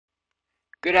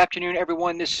Good afternoon,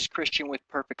 everyone. This is Christian with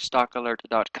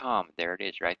PerfectStockAlert.com. There it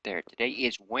is right there. Today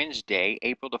is Wednesday,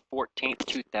 April the 14th,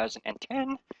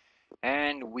 2010,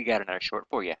 and we got another short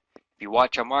for you. If you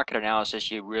watch our market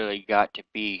analysis, you really got to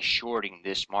be shorting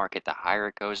this market. The higher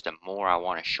it goes, the more I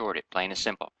want to short it, plain and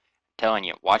simple. I'm telling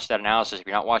you, watch that analysis. If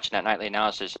you're not watching that nightly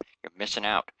analysis, you're missing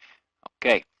out.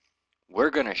 Okay, we're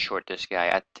going to short this guy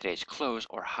at today's close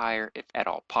or higher if at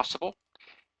all possible.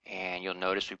 And you'll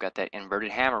notice we've got that inverted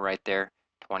hammer right there.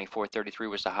 24.33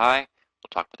 was the high. We'll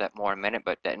talk about that more in a minute,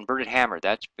 but that inverted hammer,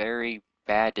 that's very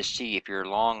bad to see. If you're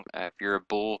long, if you're a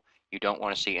bull, you don't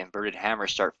want to see inverted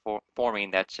hammers start forming.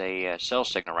 That's a sell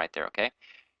signal right there, okay?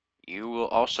 You will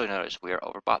also notice we are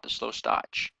overbought the slow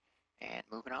stotch. And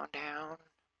moving on down,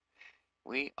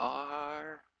 we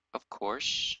are, of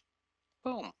course,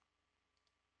 boom.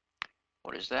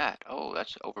 What is that? Oh,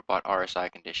 that's overbought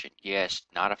RSI condition. Yes,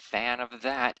 not a fan of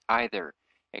that either.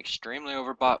 Extremely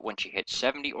overbought when she hits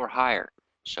 70 or higher.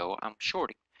 So I'm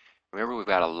shorting. Remember, we've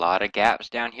got a lot of gaps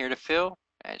down here to fill,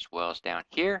 as well as down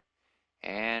here.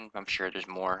 And I'm sure there's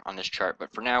more on this chart.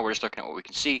 But for now, we're just looking at what we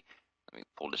can see. Let me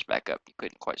pull this back up. You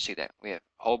couldn't quite see that. We have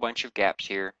a whole bunch of gaps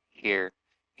here, here,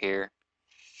 here,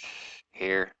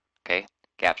 here. Okay,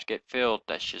 gaps get filled.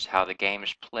 That's just how the game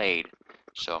is played.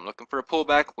 So I'm looking for a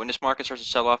pullback. When this market starts to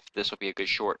sell off, this will be a good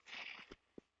short.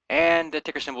 And the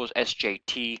ticker symbol is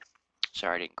SJT.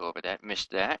 Sorry, I didn't go over that.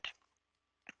 Missed that.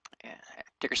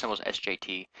 Ticker symbol is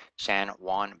SJT, San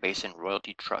Juan Basin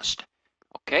Royalty Trust.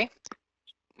 Okay.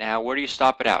 Now, where do you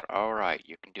stop it out? All right,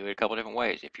 you can do it a couple different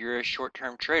ways. If you're a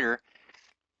short-term trader,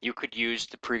 you could use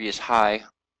the previous high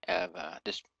of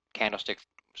this candlestick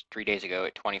 3 days ago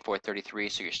at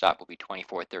 24.33, so your stop will be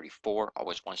 24.34,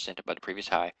 always 1 cent above the previous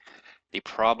high. The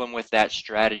problem with that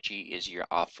strategy is you're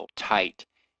awful tight,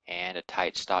 and a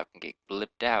tight stop can get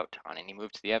blipped out on any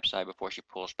move to the upside before she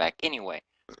pulls back anyway.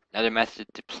 Another method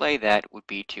to play that would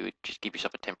be to just give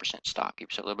yourself a 10% stop, give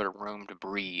yourself a little bit of room to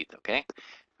breathe, okay?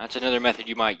 That's another method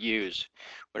you might use.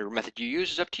 Whatever method you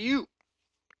use is up to you.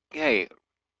 Okay,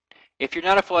 if you're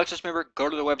not a Flexus member, go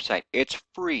to the website. It's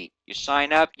free. You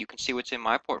sign up, you can see what's in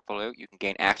my portfolio. You can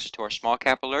gain access to our small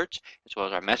cap alerts, as well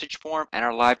as our message forum and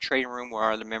our live trading room where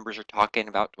our other members are talking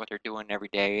about what they're doing every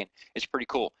day, and it's pretty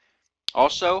cool.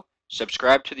 Also,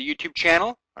 subscribe to the YouTube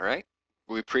channel, all right?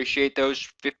 We appreciate those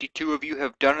 52 of you who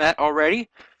have done that already.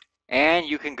 And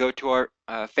you can go to our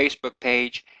Facebook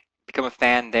page, become a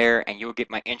fan there, and you'll get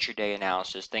my intraday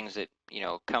analysis, things that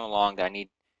come along that I need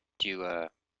to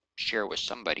share with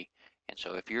somebody. And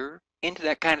so if you're into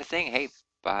that kind of thing, hey,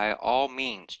 by all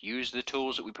means, use the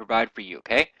tools that we provide for you,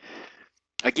 okay?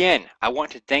 Again, I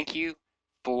want to thank you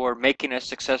for making us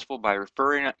successful by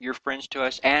referring your friends to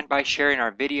us and by sharing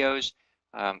our videos.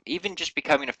 Even just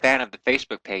becoming a fan of the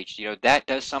Facebook page, that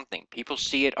does something. People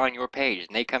see it on your page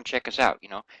and they come check us out,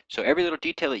 So every little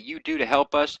detail that you do to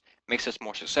help us makes us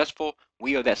more successful.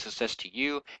 We owe that success to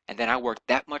you, and then I work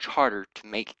that much harder to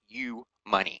make you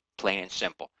money, plain and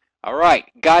simple. All right,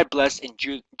 God bless and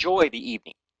enjoy the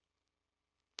evening.